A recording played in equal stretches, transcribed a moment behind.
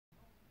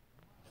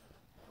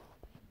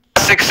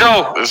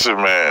So, listen,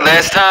 man.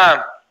 Last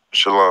time.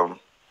 Shalom.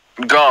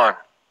 Gone.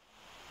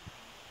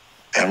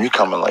 Damn, you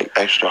coming like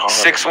extra hard.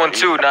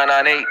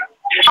 612-998.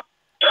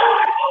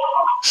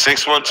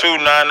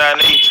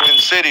 612-998 Twin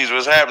Cities.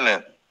 What's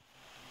happening?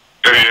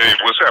 Hey,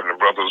 what's happening,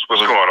 brothers?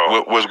 What's going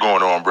on? What's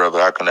going on, brother?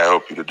 How can I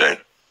help you today?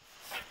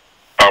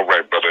 All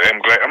right, brother.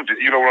 I'm glad.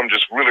 You know what? I'm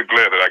just really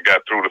glad that I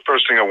got through. The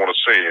first thing I want to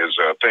say is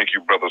thank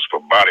you, brothers, for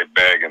body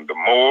bagging the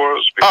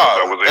Moors because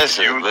I was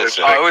able to use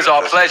that. Oh, it was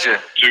our pleasure.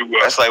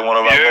 That's like one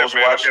of our most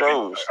watched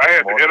shows. I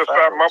had to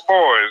edify my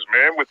boys,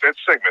 man, with that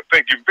segment.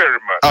 Thank you very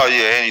much. Oh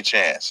yeah, any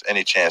chance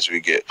we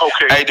get.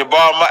 Okay. Hey,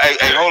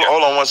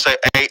 hold on one second.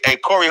 Hey,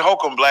 Corey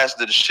Holcomb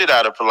blasted the shit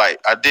out of Polite.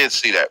 I did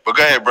see that. But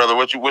go ahead, brother.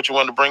 What you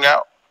wanted to bring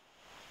out?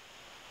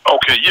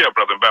 Okay, yeah,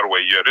 brother. By the way,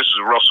 yeah, this is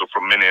Russell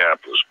from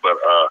Minneapolis. But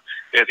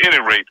at any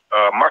rate,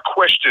 my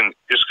question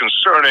is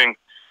concerning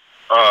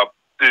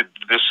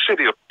the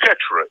city of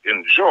Petra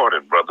in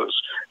Jordan,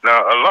 brothers.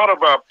 Now, a lot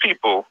of our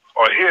people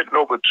are heading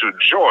over to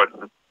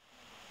Jordan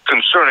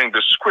concerning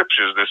the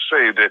scriptures that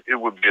say that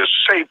it would be a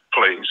safe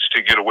place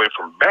to get away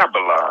from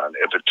Babylon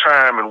at the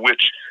time in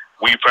which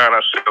we find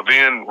ourselves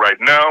in right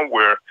now,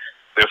 where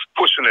they're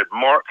pushing that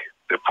mark.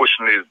 They're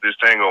pushing this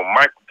thing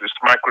on this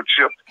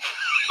microchip,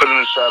 putting it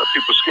inside of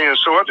people's skin.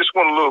 So I just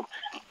want to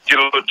get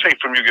a little take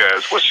from you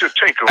guys. What's your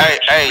take on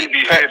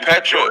it?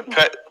 Petra,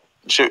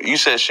 you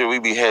said, should we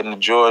be heading to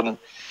Jordan?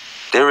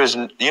 There is,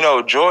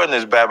 Jordan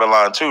is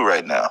Babylon too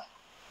right now.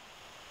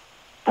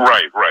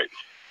 Right.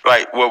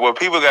 Like, what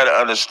people got to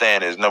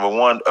understand is, number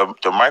one,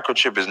 the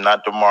microchip is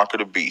not the mark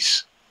of the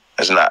beast.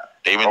 It's not.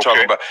 They've been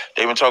talking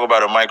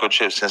about a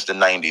microchip since the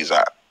 90s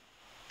out,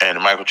 and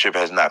the microchip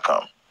has not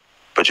come.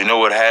 But you know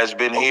what has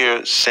been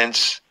here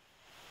since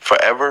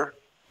forever?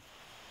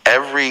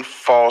 Every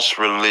false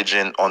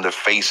religion on the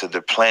face of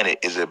the planet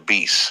is a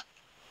beast.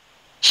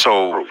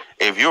 So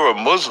if you're a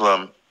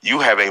Muslim, you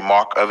have a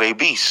mark of a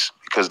beast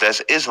because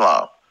that's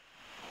Islam.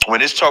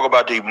 When it's talking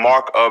about the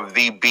mark of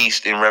the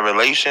beast in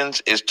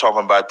Revelations, it's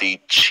talking about the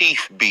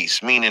chief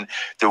beast, meaning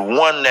the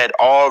one that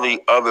all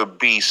the other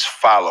beasts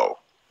follow,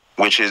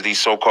 which is the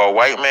so-called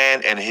white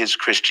man and his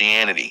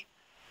Christianity.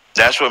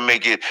 That's what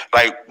make it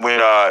like when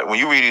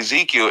you read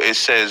Ezekiel, it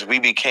says we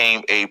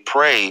became a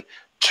prey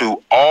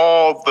to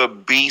all the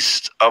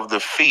beasts of the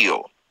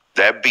field.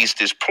 That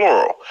beast is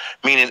plural,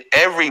 meaning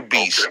every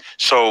beast. Okay.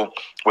 So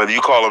whether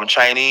you call them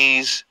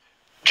Chinese,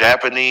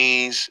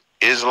 Japanese,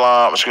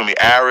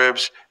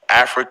 Arabs,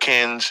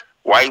 Africans,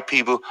 white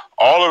people,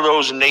 all of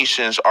those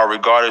nations are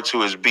regarded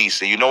to as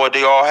beasts. And you know what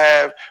they all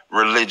have?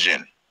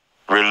 Religion.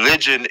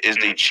 Religion is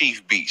the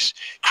chief beast.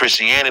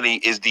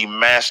 Christianity is the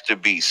master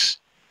beast.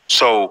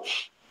 So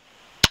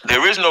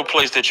there is no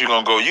place that you're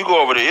going to go. You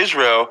go over to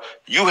Israel,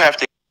 you have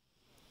to.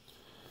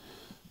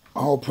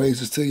 All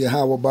praises to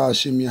Yahweh,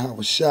 Ba'ashim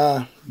Yahweh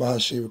Shai,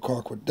 Ba'ashim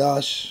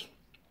Kwadash.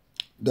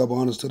 Double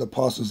honors to the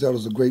apostles,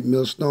 elders, a great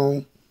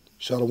millstone.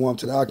 Shalom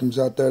to the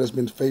alchemists out there that's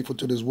been faithful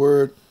to this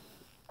word,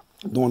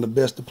 doing the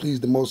best to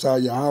please the Most High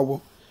Yahweh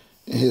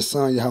and his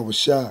son Yahweh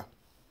Shai.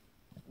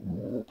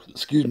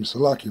 Excuse me,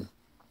 Salakim.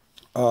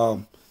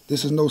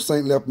 This is no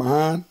saint left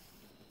behind.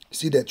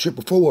 See that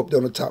 444 up there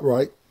on the top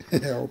right?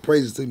 All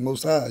praises to the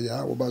Most High,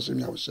 Yahweh, Ba'ashim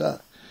Yahweh Shai.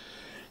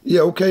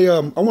 Yeah, okay, I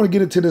want to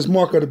get into this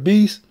mark of the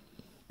beast.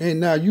 And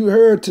now you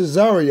heard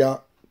Tazaryach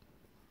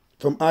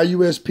from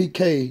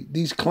IUSPK,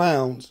 these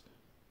clowns,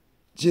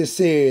 just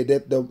said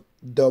that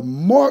the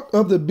mark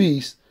of the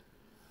beast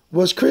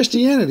was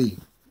Christianity.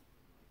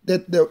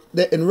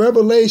 That in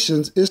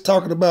Revelations it's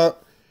talking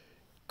about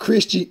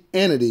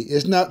Christianity.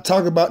 It's not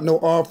talking about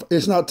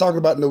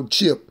no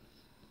chip.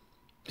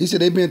 He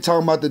said they've been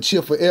talking about the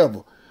chip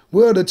forever.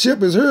 Well, the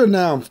chip is here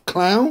now,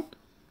 clown.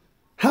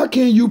 How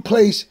can you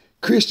place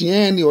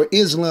Christianity or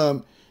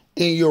Islam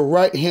in your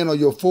right hand or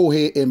your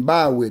forehead and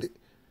buy with it?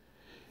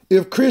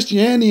 If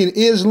Christianity and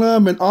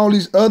Islam and all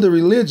these other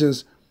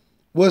religions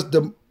was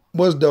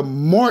the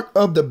mark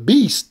of the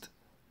beast,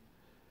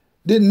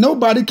 then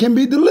nobody can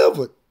be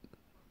delivered.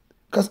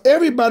 Because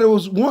everybody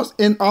was once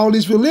in all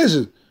these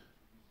religions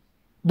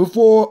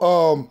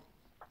before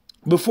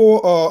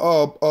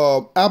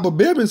Abba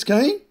Bibbins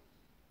came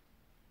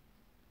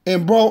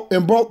and brought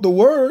the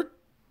word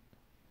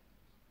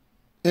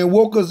and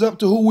woke us up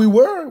to who we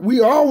were.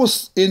 We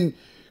always in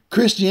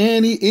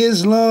Christianity,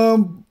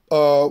 Islam, we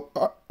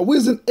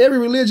was in every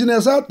religion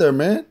that's out there,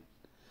 man.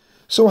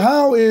 So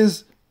how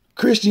is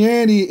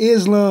Christianity,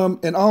 Islam,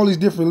 and all these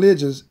different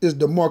religions is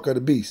the mark of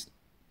the beast?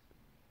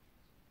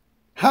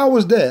 How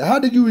was that? How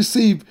did you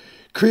receive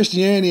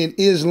Christianity and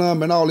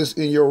Islam and all this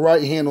in your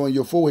right hand or in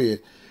your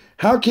forehead?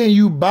 How can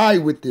you buy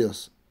with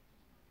this?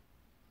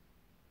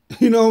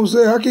 You know what I'm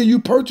saying? How can you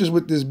purchase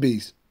with this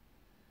beast?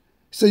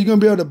 So you're going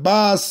to be able to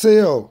buy,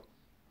 sell,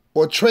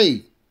 or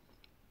trade.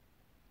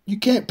 You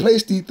can't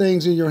place these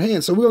things in your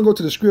hand. So we're going to go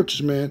to the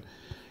scriptures, man.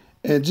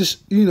 And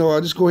just, I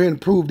just go ahead and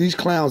prove these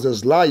clowns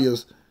as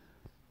liars.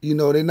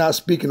 They're not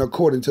speaking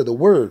according to the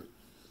word.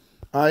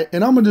 All right.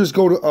 And I'm going to just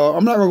go to,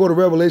 I'm not going to go to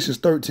Revelations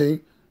 13.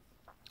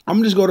 I'm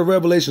going to just go to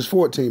Revelations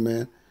 14,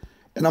 man.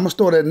 And I'm going to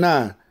start at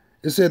 9.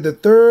 It said the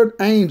third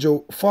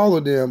angel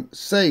followed them,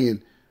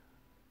 saying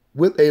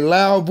with a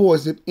loud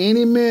voice, if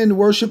any man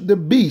worship the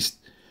beast.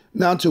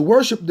 Now to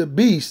worship the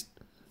beast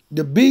is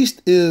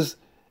the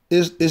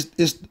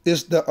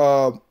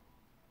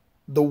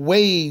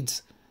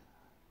ways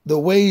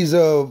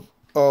of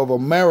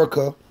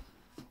America,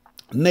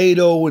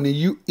 NATO, and the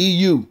EU.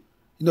 You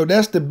know,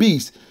 that's the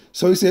beast.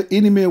 So he said,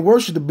 any man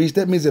worship the beast.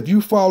 That means if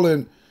you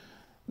following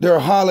their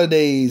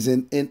holidays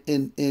and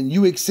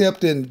you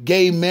accepting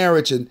gay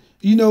marriage and,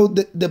 you know,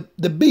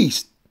 the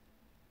beast,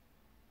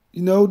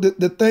 you know,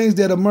 the things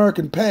that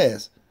American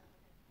pass.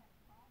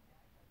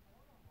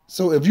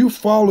 So if you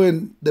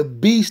following the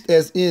beast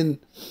as in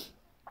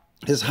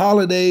his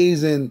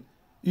holidays and,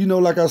 you know,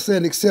 like I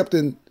said,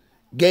 accepting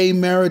gay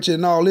marriage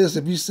and all this,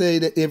 if you say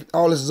that if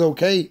all this is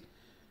okay,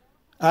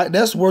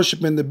 that's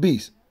worshiping the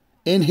beast.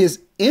 In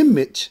his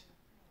image,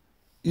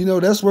 you know,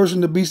 that's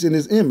worshiping the beast in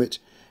his image.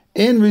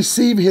 And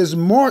receive his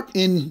mark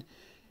in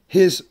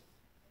his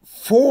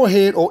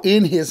forehead or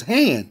in his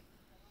hand.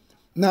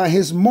 Now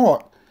his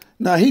mark.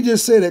 Now he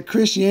just said that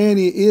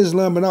Christianity,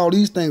 Islam, and all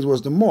these things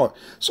was the mark.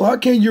 So how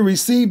can you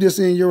receive this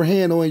in your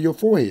hand or in your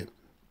forehead?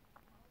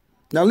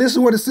 Now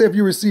listen what it said if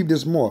you receive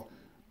this mark.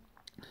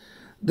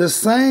 The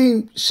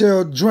same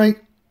shall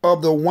drink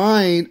of the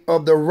wine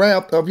of the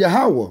wrath of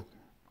Yahweh.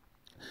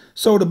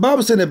 So the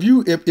Bible said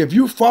if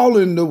you follow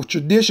in the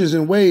traditions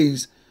and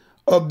ways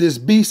of this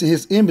beast in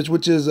his image,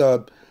 which is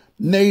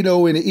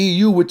NATO and the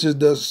EU, which is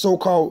the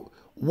so-called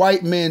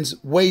white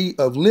man's way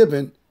of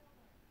living,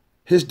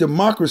 his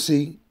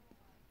democracy,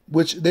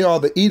 which they are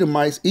the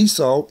Edomites,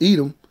 Esau,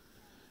 Edom.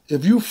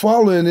 If you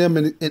following them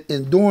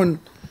and doing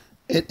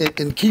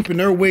and keeping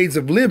their ways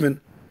of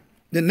living,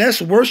 then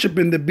that's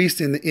worshiping the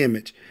beast in the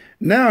image.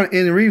 Now,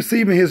 in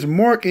receiving his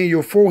mark in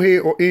your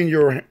forehead or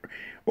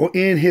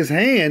in his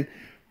hand,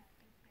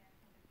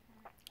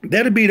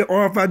 that'll be the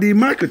RFID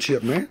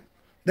microchip, man.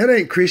 That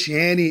ain't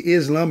Christianity,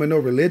 Islam, and no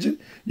religion.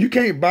 You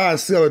can't buy,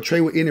 sell, or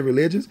trade with any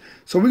religions.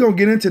 So we're going to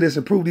get into this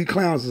and prove these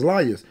clowns as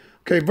liars.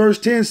 Okay, verse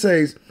 10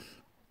 says,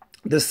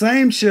 the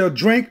same shall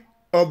drink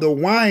of the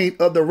wine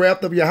of the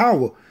wrath of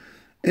Yahweh.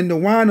 And the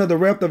wine of the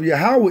wrath of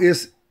Yahweh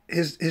is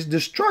his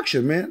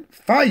destruction, man.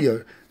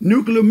 Fire,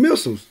 nuclear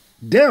missiles,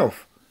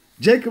 death,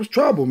 Jacob's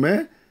trouble,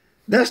 man.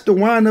 That's the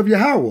wine of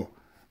Yahweh.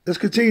 Let's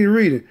continue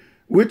reading.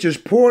 Which is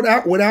poured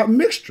out without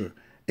mixture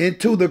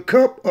into the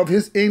cup of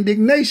his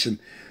indignation.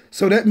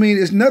 So that means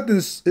it's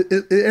nothing,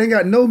 it ain't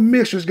got no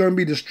mixture. It's going to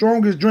be the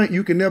strongest drink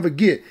you can ever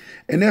get.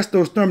 And that's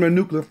those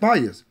thermonuclear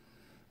fires.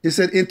 It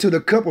said into the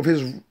cup of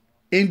his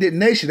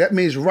indignation. That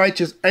means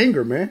righteous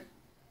anger, man.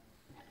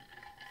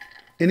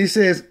 And he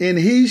says, and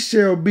he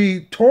shall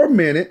be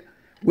tormented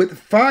with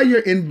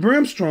fire and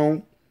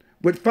brimstone,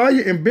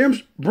 brimstone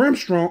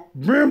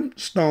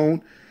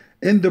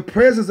in the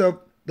presence of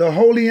the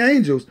holy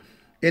angels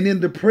and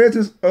in the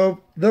presence of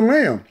the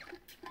Lamb.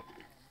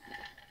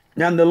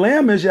 Now the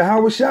Lamb is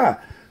Yahweh Shai.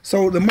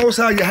 So the Most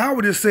High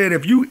Yahweh just said,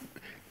 if you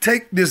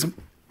take this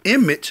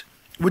image,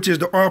 which is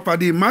the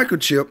RFID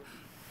microchip,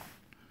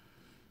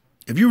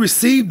 if you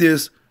receive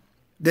this,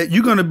 that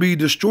you're going to be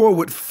destroyed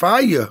with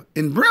fire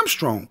and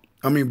brimstone.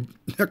 I mean,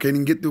 I can't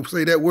even get to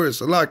say that word,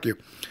 Salakia.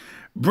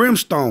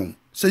 Brimstone.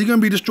 So you're going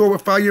to be destroyed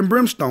with fire and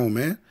brimstone,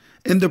 man.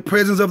 In the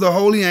presence of the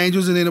holy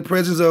angels and in the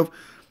presence of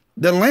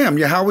the Lamb,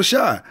 Yahweh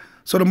Shai.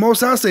 So the Most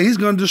High said he's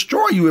going to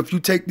destroy you if you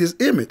take this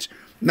image.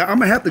 Now, I'm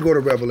going to have to go to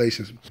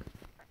Revelations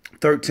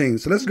 13.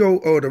 So let's go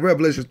to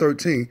Revelation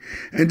 13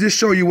 and just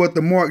show you what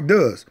the mark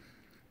does.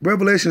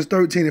 Revelations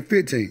 13 and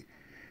 15.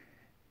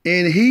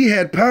 And he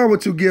had power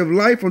to give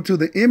life unto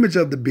the image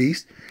of the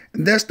beast.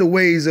 And that's the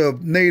ways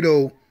of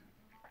NATO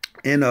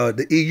and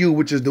the EU,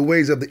 which is the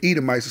ways of the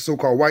Edomites, the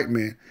so-called white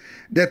man.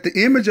 That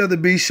the image of the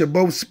beast should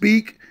both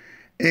speak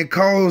and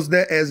cause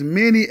that as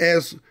many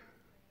as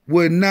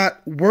would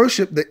not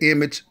worship the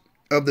image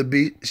of the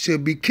beast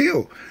should be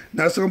killed.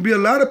 Now, it's going to be a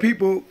lot of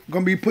people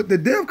going to be put to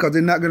death because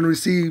they're not going to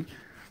receive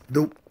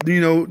the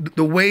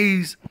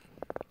ways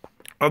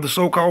of the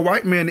so-called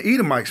white man, the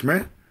Edomites,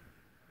 man.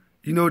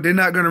 You know, they're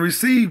not going to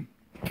receive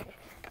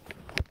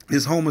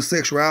his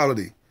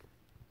homosexuality,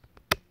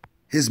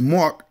 his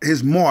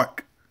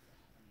mark.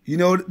 You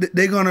know,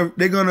 they're gonna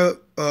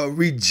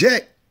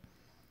reject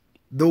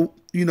the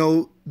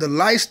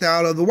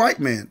lifestyle of the white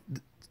man,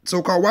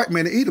 so-called white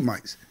man, the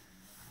Edomites.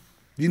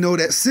 You know,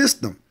 that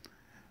system,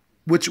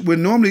 which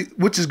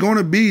is going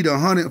to be the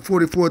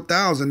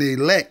 144,000, the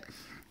elect,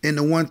 and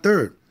the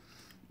 1/3.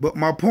 But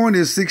my point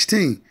is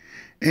 16.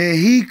 And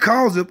he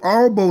causeth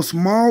all both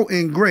small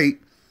and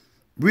great,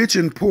 rich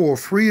and poor,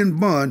 free and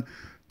bond,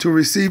 to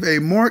receive a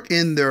mark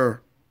in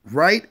their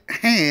right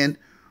hand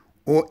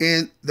or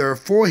in their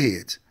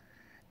foreheads,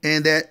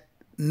 and that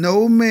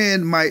no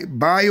man might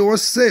buy or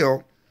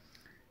sell,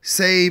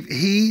 save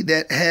he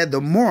that had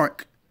the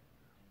mark,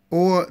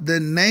 or the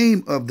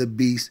name of the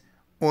beast,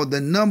 or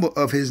the number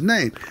of his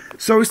name.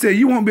 So he said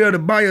you won't be able to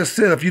buy or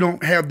sell if you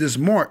don't have this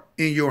mark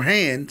in your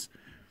hands.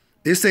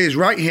 It says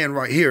right hand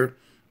right here,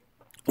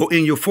 or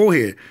in your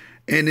forehead.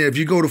 And if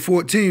you go to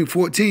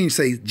 14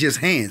 says just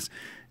hands.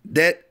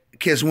 That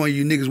case one of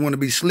you niggas want to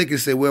be slick and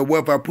say, well,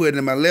 what if I put it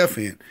in my left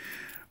hand?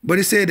 But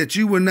it said that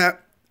you will not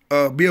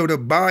be able to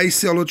buy,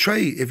 sell, or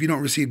trade if you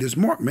don't receive this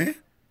mark, man.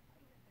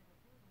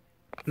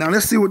 Now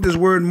let's see what this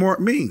word mark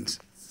means.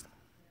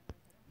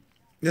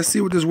 Let's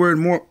see what this word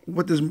mark,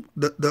 what this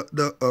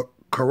the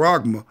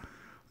charagma.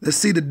 Let's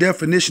see the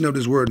definition of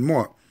this word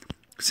mark.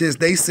 Since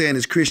they saying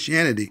it's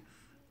Christianity.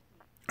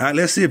 All right,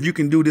 let's see if you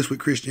can do this with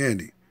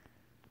Christianity.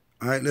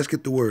 All right, let's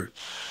get the word.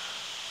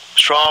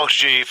 Strong's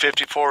G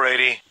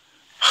 5480.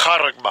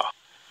 Charagma.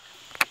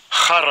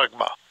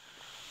 Charagma.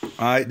 All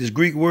right, this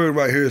Greek word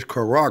right here is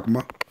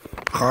charagma.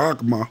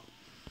 Charagma.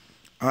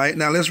 All right,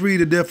 now let's read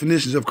the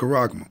definitions of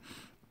charagma,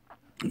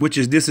 which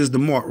is this is the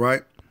mark,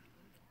 right?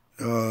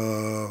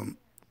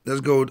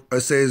 Let's go.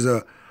 It says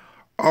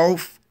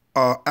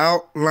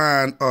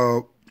outline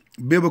of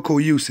biblical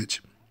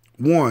usage.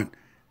 1,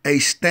 a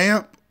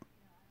stamp,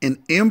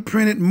 an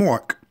imprinted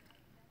mark.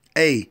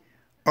 A,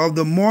 of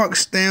the mark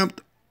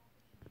stamped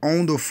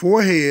on the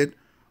forehead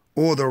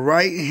or the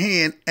right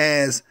hand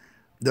as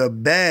the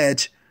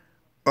badge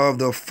of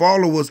the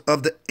followers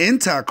of the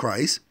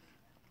Antichrist.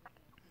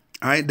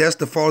 All right, that's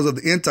the followers of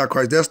the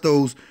Antichrist. That's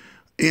those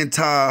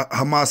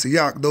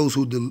anti-Hamashiach, those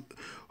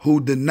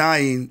who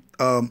denying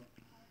the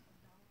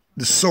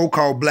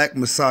so-called black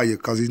Messiah,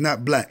 because he's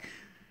not black,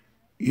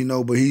 you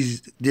know, but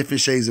he's different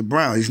shades of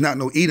brown. He's not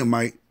no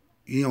Edomite.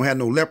 He don't have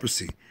no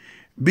leprosy.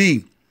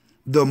 B,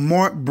 the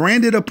mark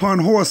branded upon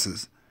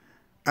horses.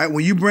 All right,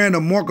 when you brand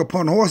a mark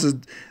upon horses,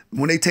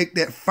 when they take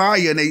that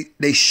fire and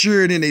they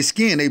shear it in their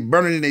skin, they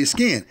burn it in their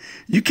skin.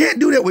 You can't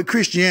do that with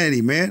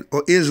Christianity, man,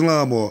 or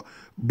Islam, or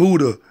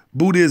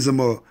Buddhism,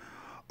 or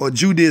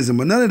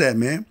Judaism, or none of that,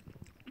 man.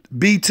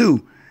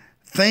 B2,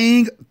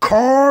 thing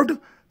carved,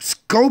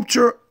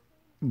 sculpture,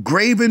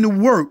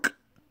 graven work.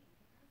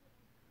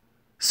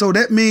 So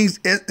that means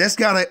that's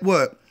got to,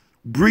 what?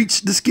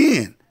 Breach the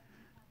skin.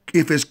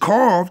 If it's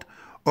carved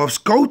or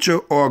sculpture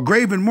or a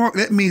graven mark,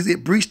 that means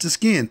it breached the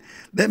skin.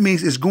 That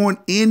means it's going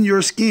in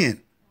your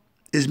skin.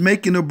 It's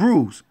making a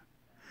bruise.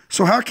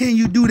 So how can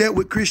you do that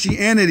with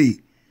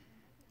Christianity,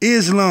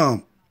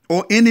 Islam,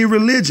 or any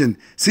religion?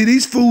 See,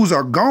 these fools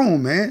are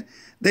gone, man.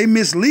 They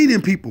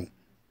misleading people.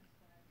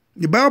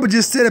 The Bible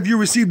just said if you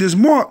receive this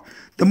mark,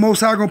 the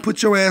Most High gonna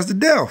put your ass to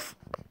death.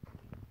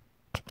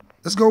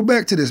 Let's go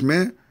back to this,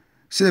 man.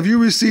 Said if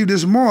you receive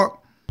this mark,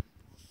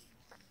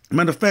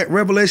 matter of fact,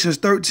 Revelations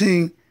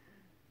 13.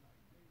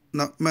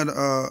 No, matter.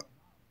 I'm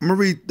gonna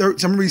read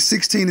 13. I'm gonna read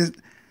 16, and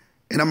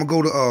I'm gonna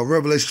go to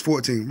Revelation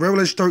 14.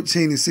 Revelation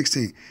 13 and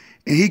 16.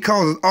 And he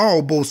causes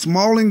all, both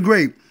small and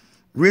great,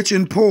 rich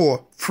and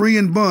poor, free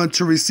and bond,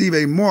 to receive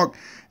a mark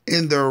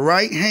in their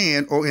right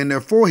hand or in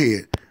their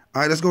forehead.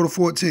 All right, let's go to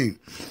 14.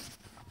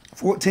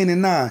 14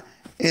 and 9.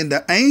 And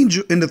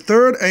the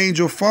third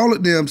angel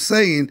followed them,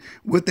 saying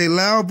with a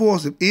loud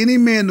voice, if any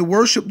man to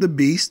worship the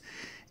beast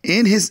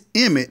in his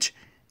image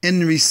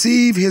and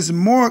receive his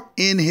mark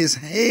in his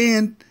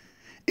hand,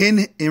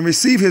 and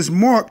receive his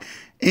mark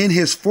in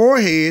his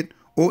forehead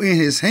or in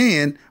his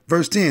hand,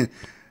 verse 10,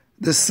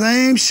 the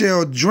same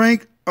shall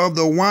drink of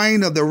the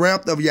wine of the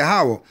wrath of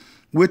Yahweh,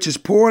 which is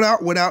poured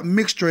out without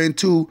mixture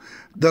into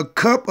the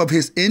cup of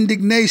his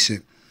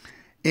indignation.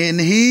 And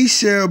he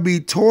shall be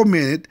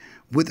tormented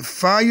with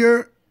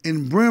fire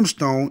and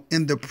brimstone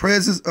in the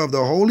presence of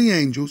the holy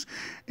angels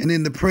and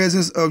in the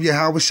presence of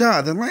Yahweh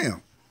Shai, the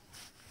Lamb.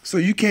 So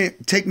you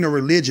can't take no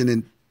religion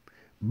and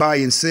buy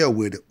and sell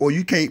with it, or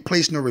you can't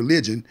place no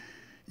religion.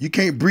 You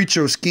can't breach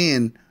your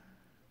skin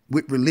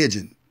with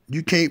religion.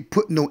 You can't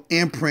put no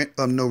imprint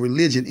of no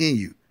religion in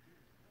you.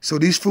 So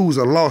these fools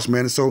are lost,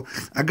 man. And so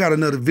I got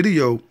another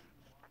video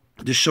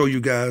to show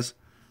you guys,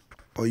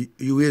 or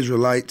you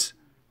Israelites,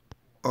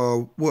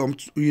 well,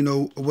 you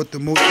know, what the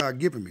Most High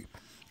given me.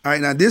 All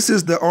right, now this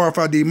is the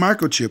RFID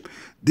microchip.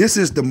 This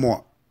is the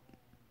mark,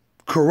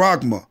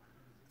 charagma.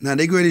 Now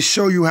they're going to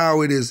show you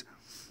how it is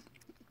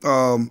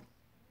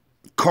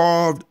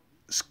carved,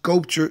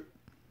 sculptured,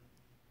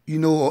 you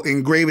know, or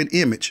engraven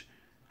image,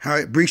 how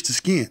it breached the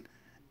skin.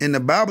 And the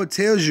Bible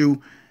tells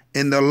you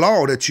in the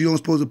law that you don't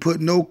supposed to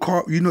put no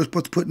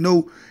supposed to put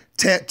no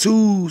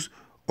tattoos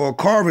or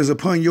carvings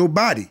upon your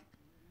body.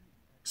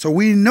 So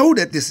we know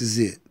that this is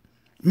it.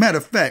 Matter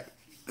of fact,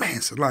 man,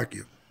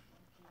 Salakia,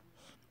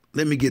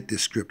 let me get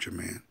this scripture,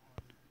 man.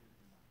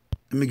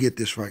 Let me get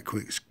this right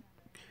quick.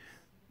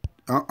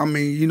 I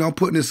mean, you know, I'm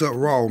putting this up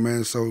raw,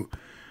 man, so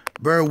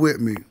bear with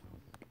me.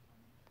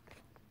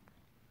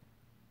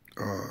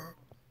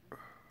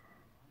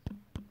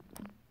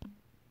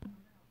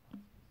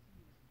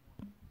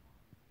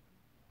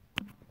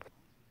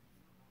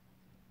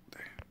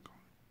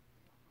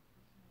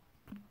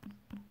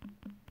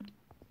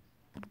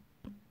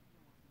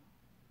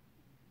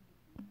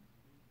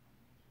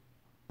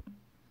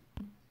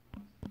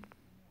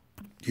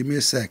 Give me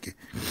a second.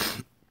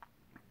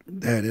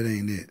 That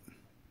ain't it.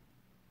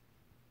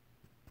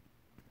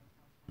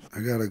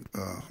 I'm gonna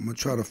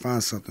try to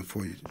find something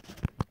for you.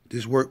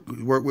 Just work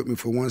with me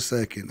for 1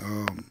 second.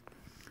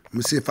 Let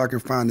me see if I can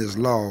find this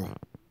law.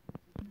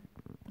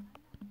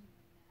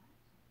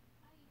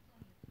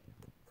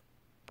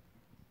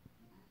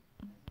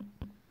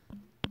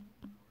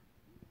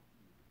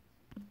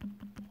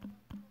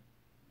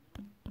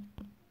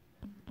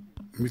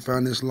 me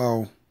find this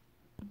law.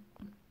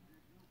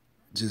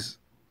 Just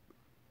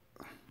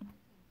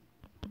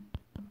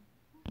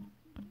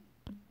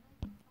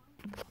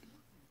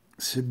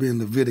should be in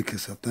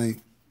Leviticus, I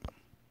think.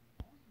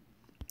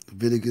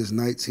 Leviticus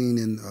 19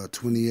 and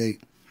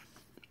 28.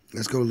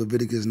 Let's go to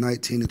Leviticus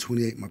 19 and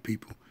 28, my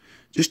people.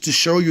 Just to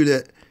show you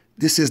that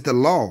this is the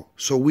law,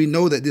 so we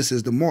know that this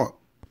is the mark.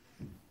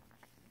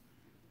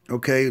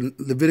 Okay,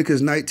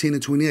 Leviticus 19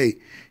 and 28.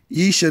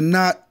 Ye shall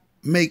not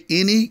make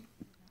any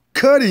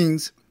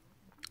cuttings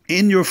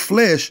in your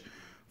flesh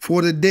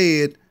for the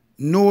dead,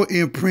 nor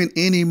imprint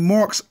any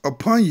marks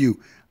upon you.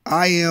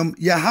 I am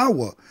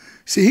Yahweh.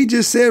 See, he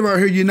just said right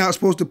here, you're not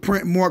supposed to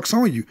print marks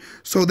on you.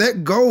 So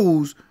that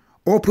goes,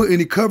 or put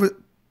any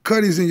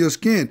cuttings in your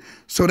skin.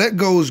 So that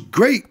goes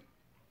great.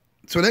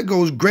 So that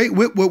goes great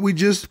with what we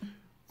just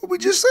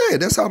said.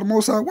 That's how the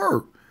Most High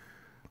work.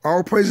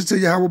 All praises to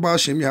Yahweh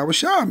Ba'ashem, Yahweh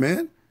Shah,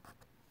 man.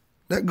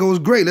 That goes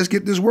great. Let's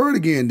get this word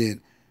again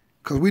then.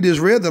 Because we just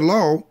read the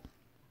law,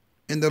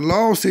 and the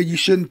law said you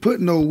shouldn't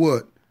put no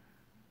what?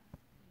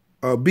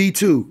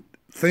 B2,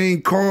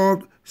 thing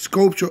carved,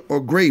 sculpture, or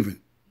graven.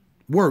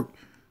 Work.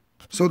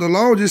 So the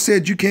law just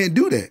said you can't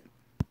do that.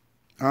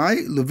 All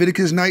right?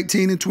 Leviticus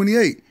 19 and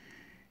 28.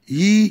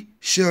 Ye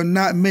shall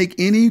not make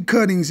any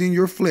cuttings in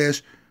your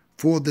flesh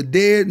for the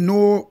dead,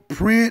 nor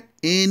print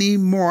any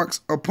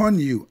marks upon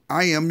you.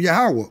 I am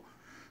Yahweh.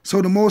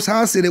 So the Most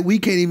High said that we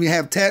can't even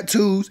have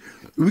tattoos.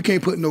 We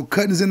can't put no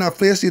cuttings in our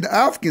flesh. See, the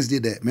Africans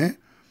did that, man.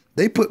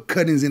 They put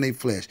cuttings in their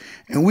flesh.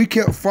 And we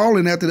kept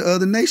falling after the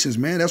other nations,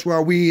 man. That's why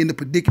we in the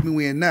predicament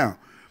we're in now.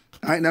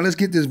 All right, now let's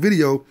get this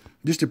video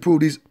just to prove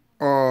these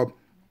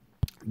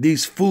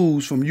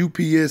fools from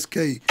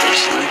UPSK,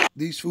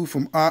 these fools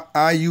from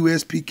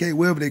IUSPK,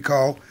 whatever they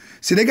call.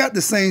 See, they got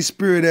the same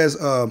spirit as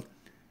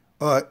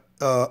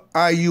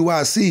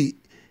IUIC,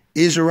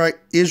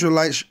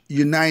 Israelites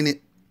United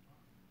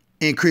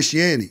in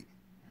Christianity.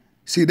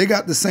 See, they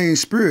got the same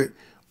spirit,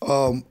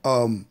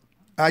 IUIC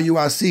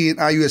and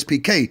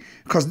IUSPK,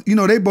 because you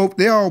know they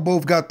all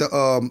both got the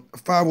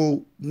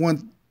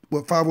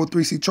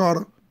 503c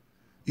charter.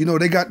 You know,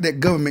 they got that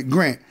government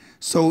grant.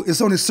 So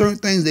it's only certain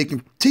things they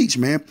can teach,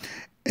 man.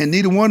 And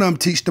neither one of them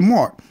teach the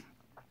mark.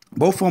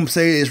 Both of them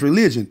say it's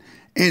religion.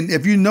 And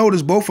if you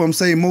notice, both of them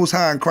say Most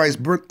High and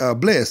Christ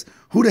blessed.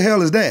 Who the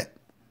hell is that?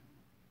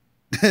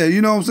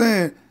 You know what I'm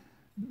saying?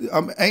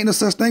 Ain't no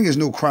such thing as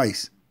no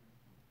Christ.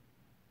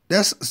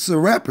 That's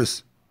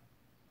Serapis.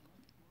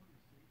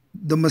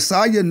 The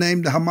Messiah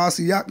name, the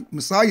Hamashiach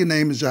Messiah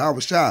name is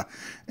Yahweh Shah.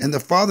 And the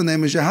Father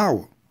name is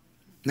Yahweh.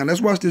 Now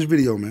let's watch this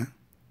video, man.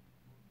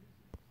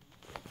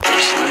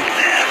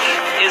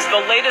 Is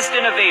the latest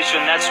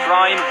innovation that's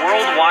drawing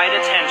worldwide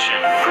attention.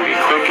 Pretty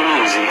quick and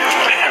easy.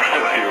 It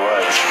really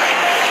was.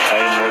 I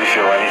didn't really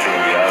feel anything,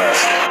 to be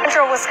honest.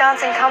 Central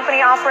Wisconsin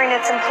company offering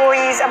its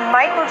employees a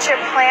microchip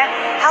plant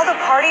held a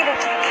party to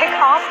kick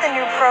off the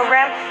new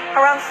program.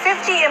 Around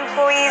 50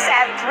 employees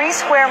at 3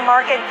 Square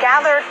Market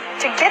gathered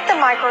to get the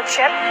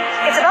microchip.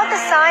 It's about the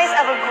size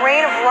of a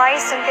grain of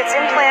rice and gets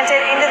implanted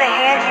into the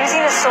hand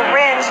using a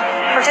syringe.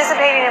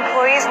 Participating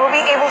employees will be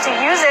able to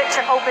use it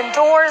to open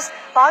doors,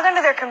 log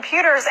onto their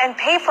computers, and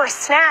pay for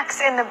snacks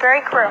in the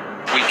break room.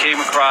 We came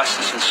across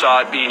this and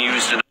saw it being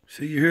used in...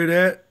 See, you hear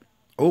that?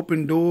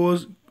 Open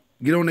doors,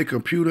 get on their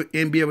computer,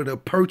 and be able to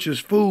purchase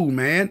food,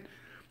 man.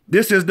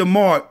 This is the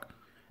mark.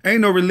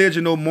 Ain't no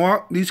religion, no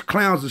mark. These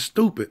clowns are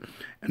stupid.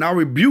 And I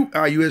rebuke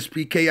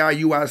IUSPK,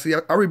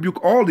 IUIC. I rebuke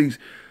all these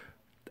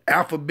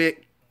alphabet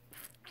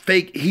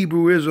fake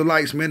Hebrew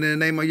Israelites, man, in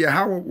the name of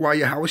Yahweh,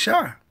 Yahweh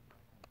Shah.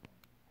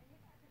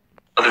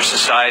 Other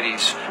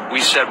societies,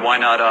 we said, why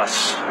not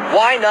us?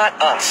 Why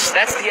not us?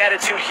 That's the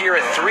attitude here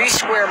at 3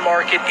 Square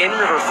Market in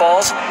River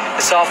Falls.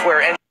 The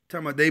software and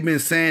talking about they've been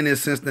saying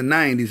this since the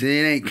 90s and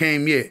it ain't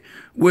came yet.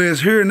 Well,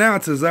 it's here now,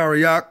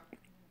 Tazaryach.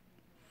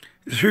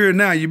 It's here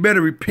now. You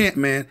better repent,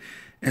 man,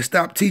 and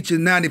stop teaching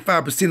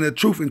 95% of the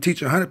truth and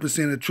teach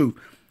 100% of the truth.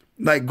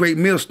 Like Great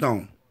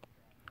Millstone.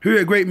 Here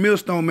at Great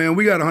Millstone, man,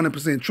 we got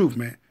 100% truth,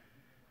 man.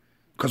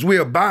 Because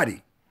we're a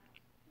body.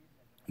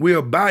 We're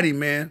a body,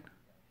 man,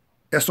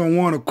 that's on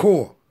one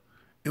accord.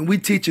 And we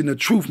teaching the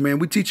truth, man.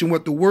 We teaching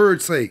what the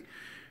word say.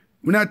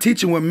 We're not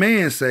teaching what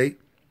man say.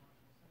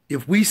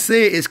 If we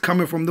say it's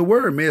coming from the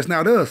word, man, it's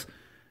not us.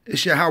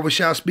 It's Yahweh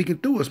Shah speaking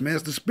through us, man.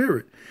 It's the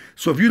spirit.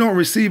 So if you don't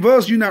receive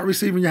us, you're not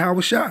receiving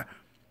Yahweh Shah,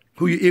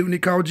 who you ignorantly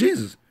call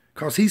Jesus,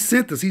 because he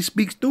sent us. He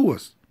speaks through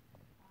us.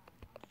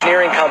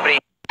 engineering company,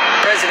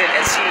 President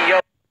and CEO,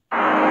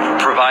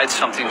 provides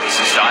something to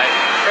society.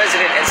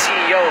 President and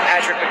CEO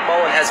Patrick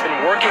McMullen has been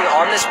working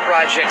on this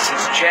project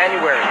since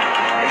January.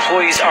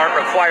 Employees aren't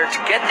required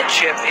to get the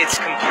chip. It's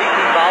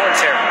completely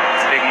voluntary.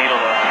 It's a big needle,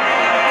 though.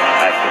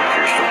 I think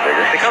yours is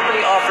bigger. The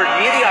company offered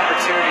me the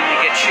opportunity to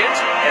get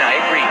chipped, and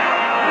I agreed.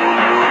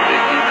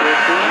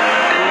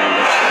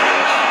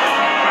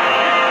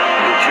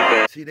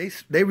 See,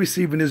 they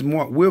receiving this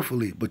mark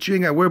willfully, but you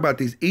ain't got to worry about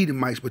these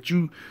Edomites, but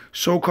you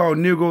so-called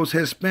Negroes,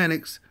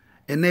 Hispanics,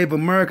 and Native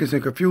Americans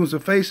and confused the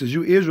faces.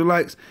 You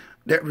Israelites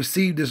that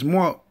receive this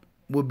mark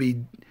would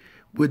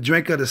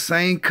drink of the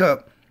same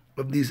cup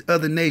of these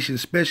other nations,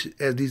 especially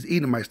as these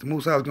Edomites. The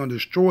Most High is going to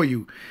destroy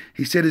you.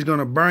 He said he's going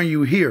to burn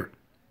you here.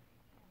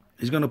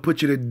 He's going to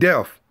put you to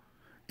death.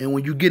 And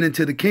when you get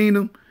into the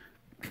kingdom,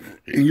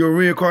 in your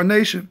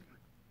reincarnation,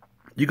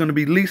 you're going to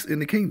be least in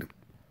the kingdom.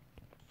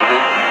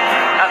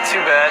 Not too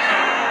bad.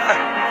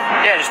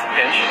 Yeah, just a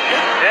pinch.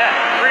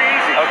 Yeah. Pretty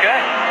easy. Okay.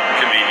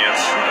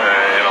 Convenience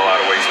in a lot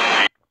of ways.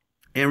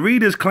 And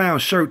read this clown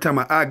shirt talking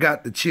about, I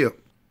got the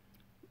chip.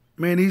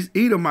 Man, these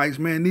Edomites,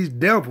 man, these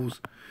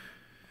devils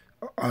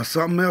are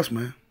something else,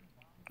 man.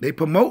 They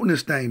promoting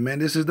this thing, man.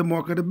 This is the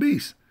mark of the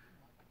beast.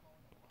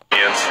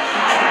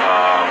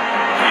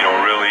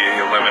 Really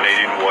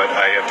eliminating what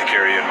I have to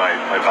carry in my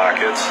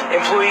pockets.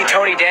 Employee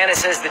Tony Dana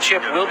says the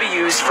chip will be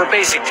used for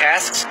basic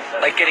tasks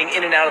like getting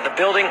in and out of the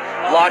building,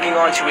 logging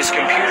onto his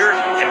computer,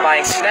 and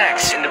buying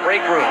snacks in the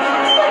break room.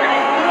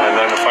 And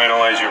then to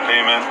finalize your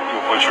payment,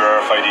 you'll put your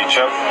RFID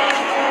chip,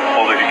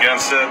 hold it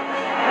against it.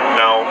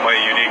 Now my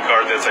unique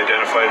card that's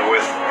identified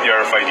with the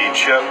RFID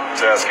chip,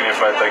 it's asking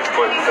if I'd like to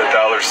put the $6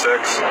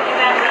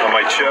 on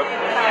my chip.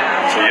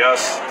 So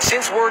yes.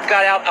 Since word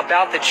got out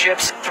about the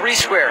chips, 3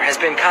 Square has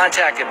been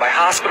contacted by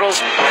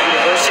hospitals,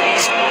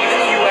 universities, even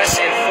the U.S.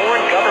 and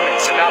foreign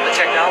governments about the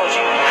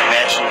technology.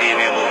 Imagine being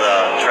able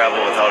to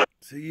travel without it.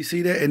 So you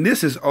see that? And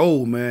this is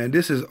old, man.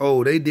 This is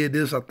old. They did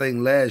this, I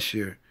think, last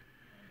year.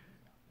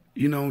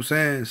 You know what I'm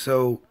saying?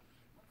 So,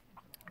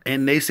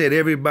 and they said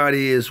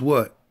everybody is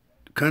what?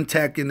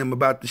 Contacting them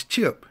about this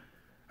chip.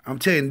 I'm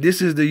telling you,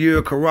 this is the year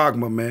of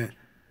Karagma, man.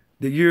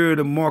 The year of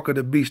the mark of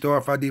the beast, the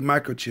RFID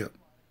microchip.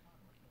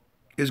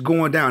 It's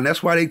going down.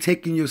 That's why they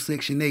taking your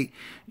Section 8,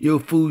 your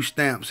food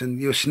stamps, and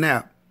your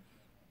SNAP.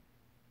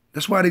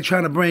 That's why they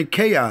trying to bring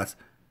chaos.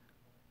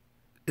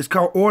 It's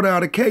called order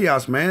out of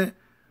chaos, man.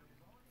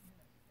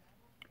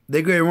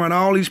 They're going to run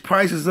all these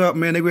prices up,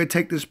 man. They're going to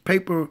take this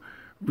paper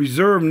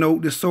reserve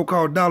note, this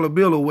so-called dollar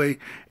bill away,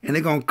 and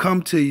they're going to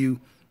come to you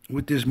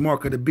with this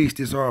mark of the beast,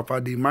 this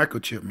RFID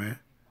microchip, man.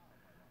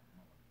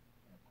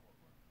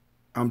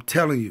 I'm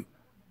telling you,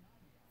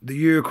 the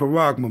year of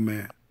Karagma,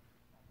 man.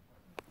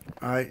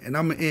 All right, and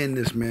I'm going to end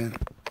this, man.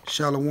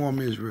 Shalom,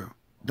 Israel.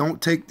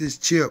 Don't take this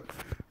chip.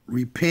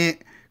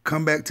 Repent.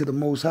 Come back to the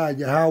Most High,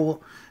 Yahweh,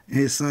 and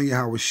his son,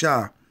 Yahweh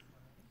Shah.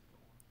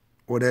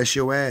 Or that's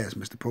your ass,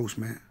 Mr.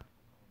 Postman.